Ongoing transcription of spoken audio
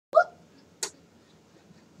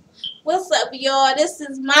What's up, y'all? This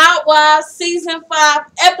is My Wives Season 5,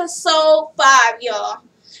 Episode 5, y'all.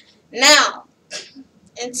 Now,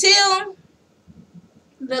 until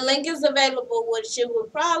the link is available, which it will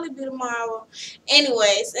probably be tomorrow.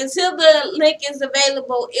 Anyways, until the link is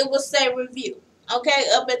available, it will say review, okay,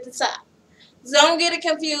 up at the top. Don't get it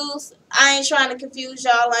confused. I ain't trying to confuse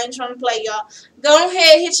y'all. I ain't trying to play y'all. Go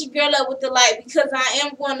ahead, hit your girl up with the like because I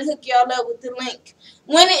am going to hook y'all up with the link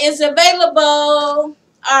when it is available.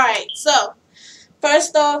 Alright, so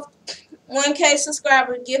first off, 1K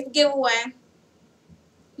subscriber giveaway.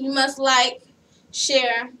 You must like,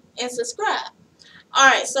 share, and subscribe.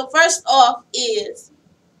 Alright, so first off is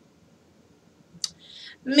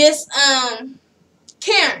Miss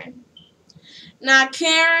Karen. Now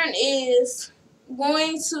Karen is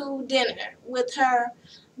going to dinner with her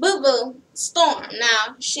boo-boo Storm.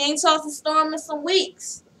 Now she ain't talked to Storm in some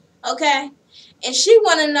weeks. Okay? And she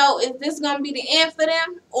want to know if this going to be the end for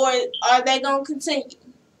them or are they going to continue.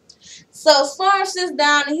 So Storm sits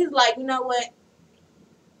down and he's like, you know what?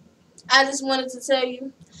 I just wanted to tell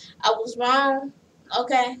you I was wrong.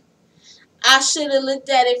 Okay? I should have looked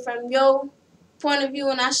at it from your point of view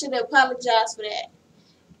and I should have apologized for that.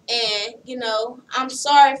 And, you know, I'm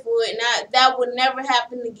sorry for it. And that would never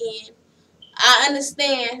happen again. I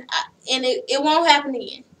understand. And it won't happen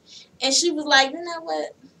again. And she was like, you know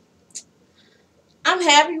what? I'm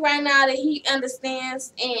happy right now that he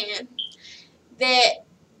understands and that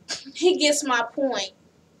he gets my point.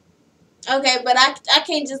 Okay, but I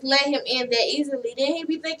can't just let him in that easily. Then he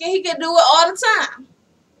be thinking he can do it all the time.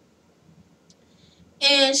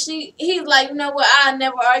 And he's like, you know what? I'll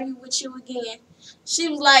never argue with you again. She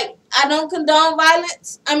was like, I don't condone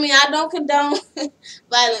violence. I don't condone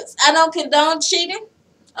violence. I don't condone cheating.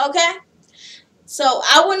 Okay? So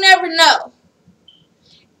I will never know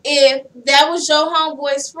if that was your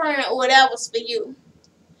homeboy's friend or that was for you.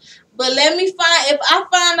 But if I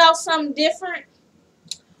find out something different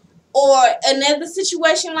or another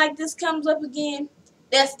situation like this comes up again,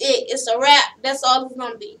 that's it. It's a wrap. That's all it's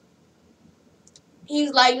going to be.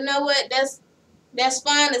 He's like, you know what? That's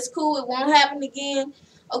fine. It's cool. It won't happen again.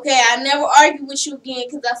 Okay, I never argue with you again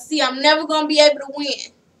because I see I'm never going to be able to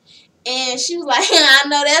win. And she was like, I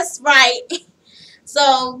know that's right.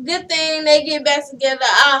 So, good thing they get back together.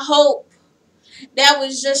 I hope that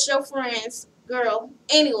was just your friends, girl.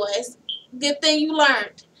 Anyways, good thing you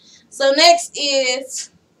learned. So, next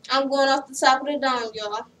is, I'm going off the top of the dome,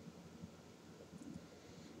 y'all.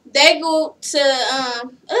 They go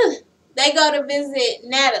to visit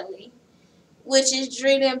Natalie, which is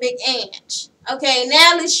Drita and Big Ange. Okay,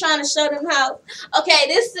 Natalie's trying to show them how. Okay,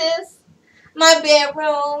 this is my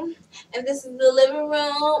bedroom, and this is the living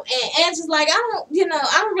room. And Ange is like, I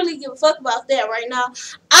don't really give a fuck about that right now.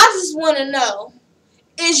 I just want to know,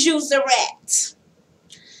 is you the rat?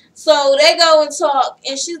 So they go and talk,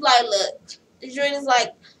 and she's like, look, Drita's like,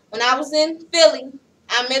 when I was in Philly,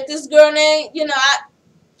 I met this girl named,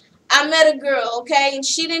 I met a girl, okay, and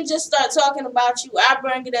she didn't just start talking about you. I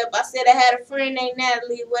bring it up. I said I had a friend named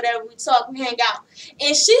Natalie, whatever. We talk, we hang out.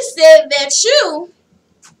 And she said that you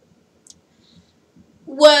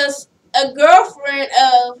was a girlfriend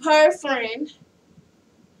of her friend,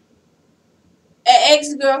 an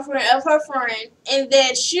ex-girlfriend of her friend, and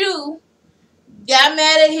that you got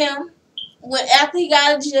mad at him after he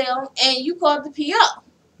got out of jail, and you called the PO.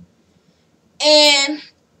 And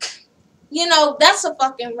that's a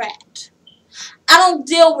fucking rat. I don't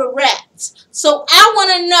deal with rats. So I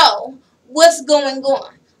want to know what's going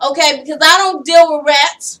on. Okay, because I don't deal with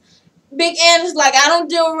rats. Big Ange is like, I don't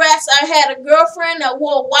deal with rats. I had a girlfriend that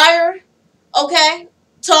wore a wire, okay,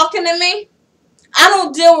 talking to me. I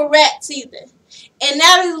don't deal with rats either. And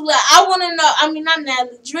Natalie's like, I want to know, not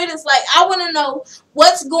Natalie, Drita's like, I want to know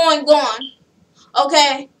what's going on,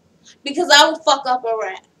 okay, because I will fuck up a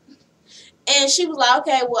rat. And she was like,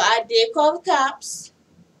 okay, well, I did call the cops.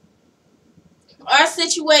 Our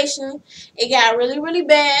situation, it got really, really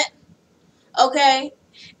bad, okay,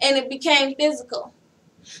 and it became physical.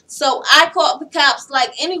 So I called the cops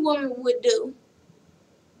like any woman would do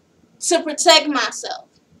to protect myself.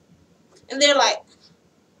 And they're like,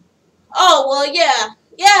 oh, well, yeah.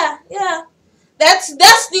 That's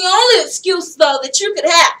the only excuse, though, that you could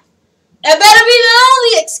have. That better be the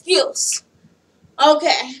only excuse.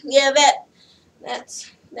 Okay, yeah, that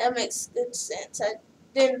makes good sense. I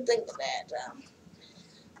didn't think of that.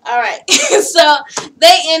 Alright, so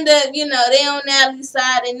they end up, they on Natalie's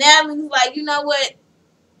side, and Natalie's like, you know what?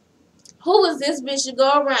 Who is this bitch to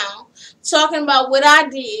go around talking about what I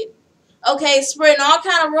did? Okay, spreading all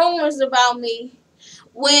kind of rumors about me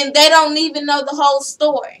when they don't even know the whole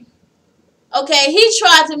story. Okay, he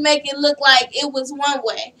tried to make it look like it was one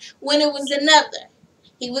way when it was another.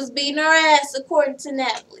 He was beating her ass according to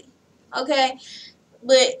Natalie. Okay,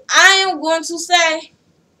 but I am going to say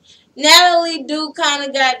Natalie do kind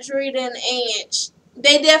of got Drita and Ange.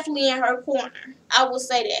 They definitely in her corner. I will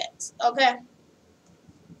say that. Okay.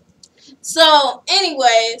 So,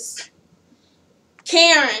 anyways,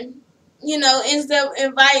 Karen, ends up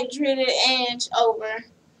inviting Drita and Ange over.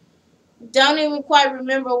 Don't even quite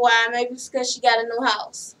remember why. Maybe it's because she got a new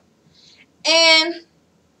house. And,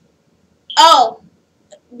 oh,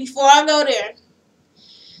 before I go there,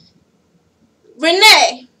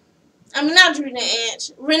 not Drita and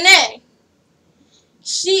Ange, Renee,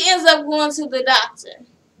 she ends up going to the doctor,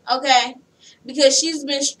 okay? Because she's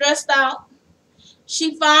been stressed out.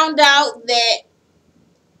 She found out that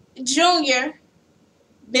Junior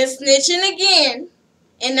been snitching again.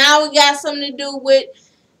 And now we got something to do with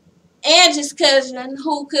Angie's cousin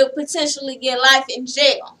who could potentially get life in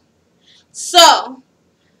jail. So,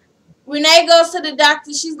 Renee goes to the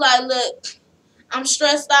doctor. She's like, look, I'm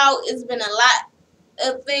stressed out. It's been a lot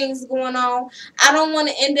of things going on. I don't want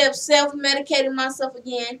to end up self-medicating myself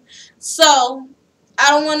again. So, I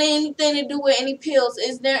don't want anything to do with any pills.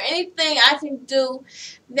 Is there anything I can do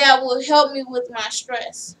that will help me with my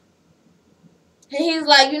stress? And he's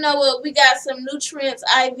like, you know what? We got some nutrients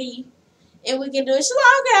IV, and we can do it. She's like,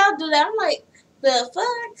 okay, I'll do that. I'm like, the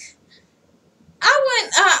fuck?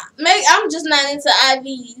 I'm just not into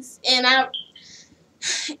IVs, and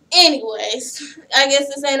anyways, I guess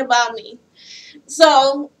this ain't about me.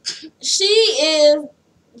 So,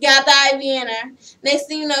 got the IV in her. Next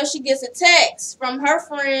thing you know, she gets a text from her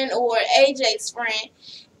friend or AJ's friend,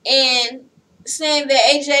 and saying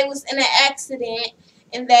that AJ was in an accident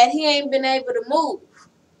and that he ain't been able to move.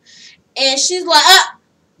 And she's like, I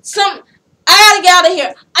gotta get out of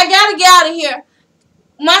here. I gotta get out of here.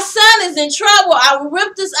 My son is in trouble. I will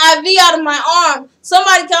rip this IV out of my arm.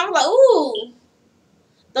 Somebody comes like, ooh,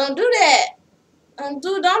 don't do that.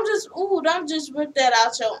 Don't just rip that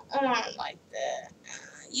out your arm like that.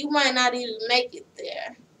 You might not even make it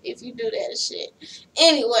there if you do that shit.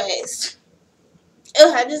 Anyways.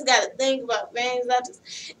 I just gotta think about things.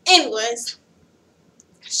 Anyways.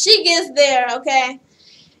 She gets there, okay?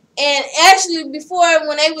 And actually, when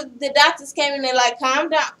the doctors came in, they're like, calm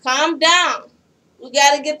down. We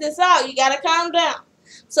gotta get this out. You gotta calm down.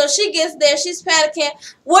 So she gets there. She's panicking.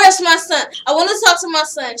 Where's my son? I want to talk to my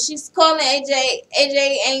son. She's calling AJ.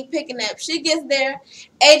 AJ ain't picking up. She gets there.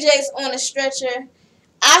 AJ's on a stretcher.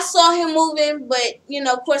 I saw him moving, but,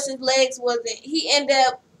 of course his legs wasn't. He ended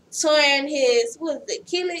up tearing his,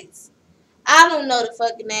 Achilles? I don't know the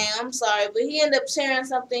fucking name. I'm sorry. But he ended up tearing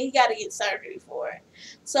something. He got to get surgery for it.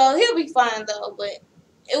 So he'll be fine, though. But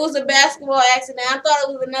it was a basketball accident. I thought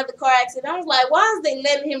it was another car accident. I was like, why is they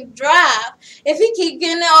letting him drive if he keep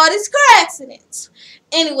getting in all these car accidents?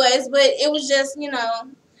 Anyways, but it was just,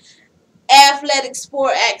 athletic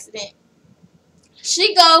sport accident.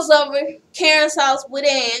 She goes over Karen's house with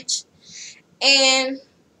Ange. And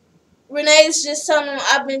Renee's just telling him,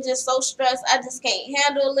 I've been just so stressed. I just can't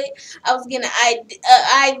handle it. I was getting an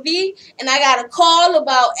IV, and I got a call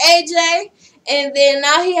about AJ, and then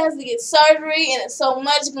now he has to get surgery, and it's so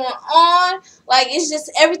much going on. Like, it's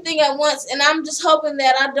just everything at once, and I'm just hoping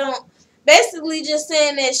that I don't, basically just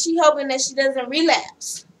saying that she hoping that she doesn't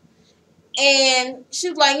relapse. And she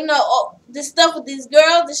was like, this stuff with these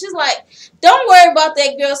girls, and she's like, don't worry about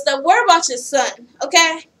that girl stuff. Worry about your son,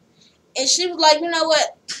 okay? And she was like, you know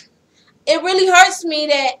what? It really hurts me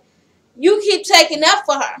that you keep taking up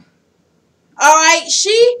for her. Alright?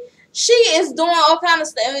 She is doing all kind of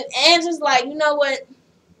stuff. And just like, you know what?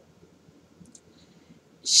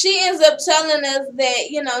 She ends up telling us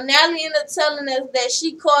that, Natalie ended up telling us that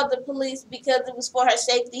she called the police because it was for her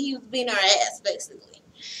safety. He was beating her ass, basically.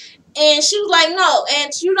 And she was like, no,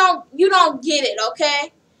 and you don't get it,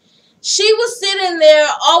 okay? She was sitting there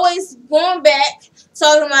always going back,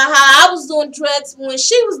 talking about how I was doing drugs when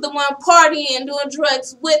she was the one partying and doing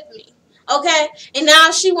drugs with me, okay? And now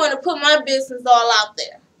she want to put my business all out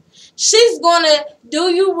there. She's going to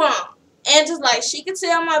do you wrong. And just like, she can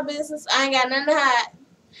tell my business, I ain't got nothing to hide.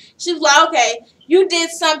 She was like, okay, you did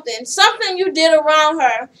something. Something you did around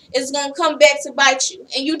her is going to come back to bite you.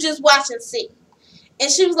 And you just watch and see. And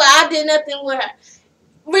she was like, I did nothing with her.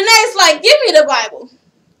 Renee's like, give me the Bible.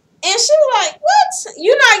 And she was like, what?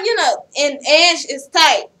 And Ange is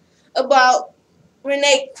tight about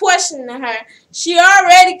Renee questioning her. She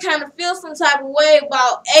already kind of feels some type of way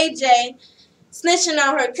about AJ snitching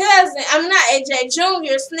on her cousin. I'm not AJ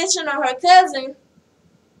Jr. snitching on her cousin.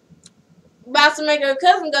 About to make her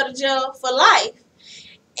cousin go to jail for life.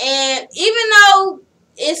 And even though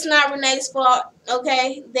it's not Renee's fault,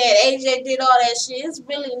 okay, that AJ did all that shit. It's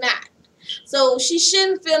really not. So she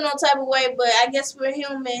shouldn't feel no type of way, but I guess we're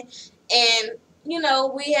human, and you know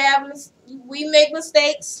we make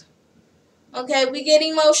mistakes. Okay, we get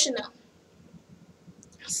emotional.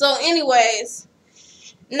 So, anyways,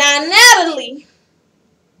 now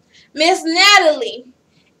Miss Natalie,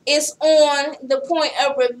 is on the point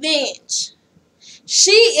of revenge.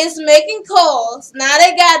 She is making calls. Now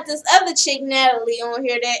they got this other chick Natalie on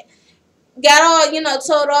here that got all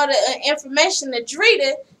told all the information to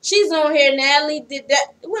Drita. She's on here. Natalie did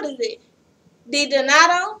that. What is it?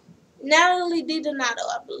 DiDonato? Natalie DiDonato,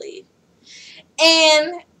 I believe.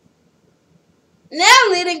 And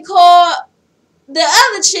Natalie didn't call the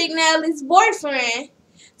other chick, Natalie's boyfriend,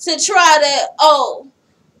 to try to, oh,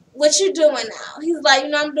 what you doing now? He's like,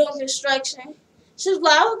 I'm doing construction. She was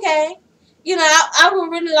like, okay. I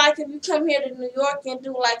would really like if you come here to New York and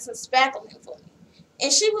do like some spackling for me.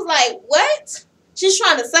 And she was like, what? She's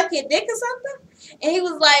trying to suck your dick or something? And he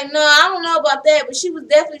was like, no, I don't know about that, but she was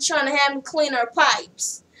definitely trying to have me clean her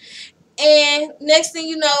pipes. And next thing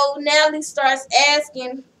you know, Natalie starts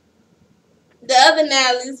asking the other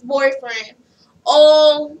Natalie's boyfriend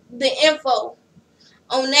all the info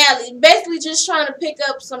on Natalie, basically just trying to pick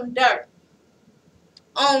up some dirt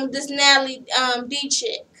on this Natalie D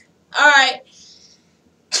chick. Alright.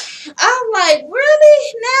 I'm like,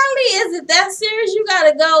 really, Natalie? Is it that serious? You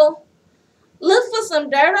gotta go look for some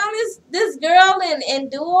dirt on this girl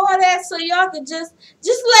and do all that so y'all could just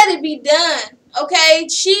let it be done. Okay?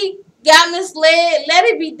 She got misled. Let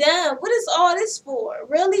it be done. What is all this for?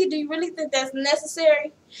 Really? Do you really think that's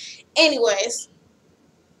necessary? Anyways.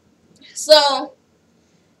 So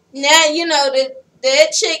now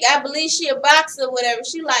that chick, I believe she a boxer or whatever,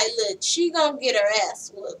 she like, look, she gonna get her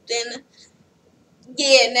ass whooped. And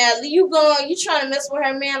yeah, now you trying to mess with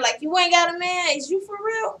her man like you ain't got a man? Is you for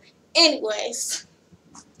real? Anyways,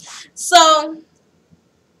 so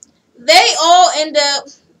they all end up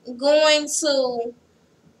going to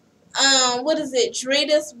what is it,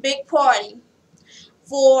 Drita's big party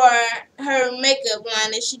for her makeup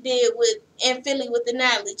line that she did in Philly with the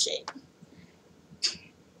Natalie chick.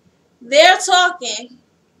 They're talking,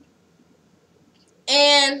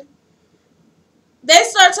 and they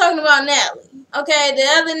start talking about Natalie. Okay, the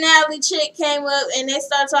other Natalie chick came up, and they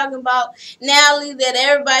start talking about Natalie that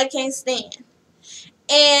everybody can't stand.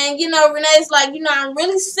 And, Renee's like, I'm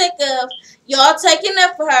really sick of y'all taking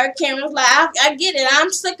up for her. Cameron's like, I get it.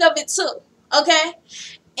 I'm sick of it, too. Okay?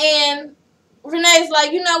 And Renee's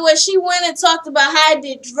like, you know what? She went and talked about how I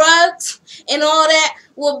did drugs and all that.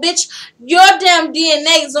 Well, bitch, your damn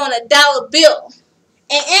DNA is on a dollar bill.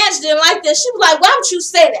 And Ange didn't like that. She was like, why would you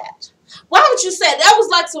say that? Why would you say that? That was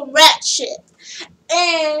like some rat shit.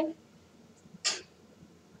 And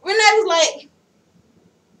Renee was like,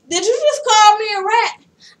 did you just call me a rat?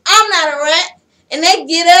 I'm not a rat. And they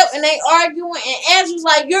get up and they arguing, and Andrew's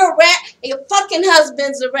like, you're a rat and your fucking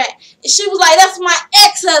husband's a rat. And she was like, that's my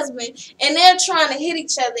ex-husband. And they're trying to hit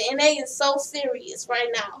each other, and they is so serious right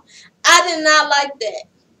now. I did not like that.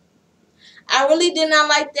 I really did not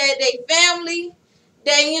like that. They family,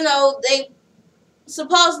 they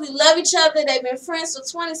supposedly love each other. They've been friends for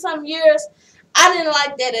 20-something years. I didn't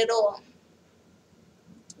like that at all.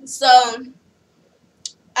 So,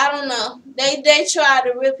 I don't know. They tried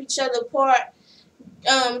to rip each other apart.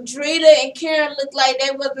 Drita and Karen looked like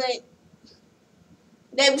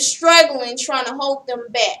they were struggling trying to hold them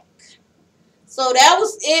back. So that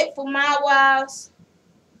was it for my wives.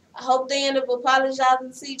 I hope they end up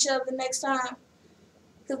apologizing to each other next time.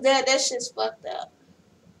 Because that shit's fucked up.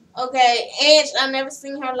 Okay, Ange, I never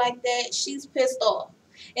seen her like that. She's pissed off.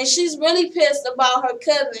 And she's really pissed about her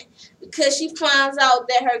cousin. Because she finds out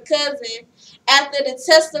that her cousin, after the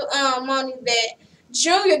testimony that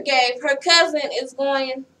Junior gave, her cousin is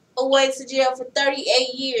going away to jail for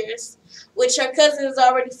 38 years. Which her cousin is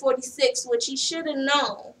already 46. Which he should have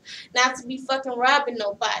known not to be fucking robbing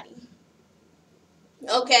nobody.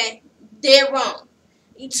 Okay, dead wrong.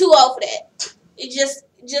 You too old for that. It just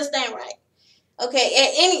ain't right. Okay,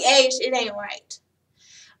 at any age, it ain't right.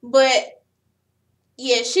 But,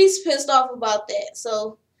 yeah, she's pissed off about that.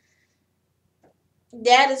 So,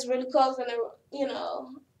 that is really causing,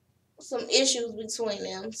 some issues between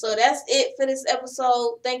them. So, that's it for this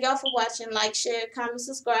episode. Thank y'all for watching. Like, share, comment,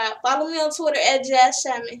 subscribe. Follow me on Twitter at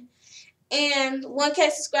JazzShaman. And 1K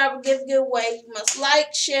subscriber gives giveaway. You must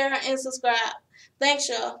like, share, and subscribe. Thanks,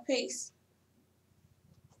 y'all. Peace.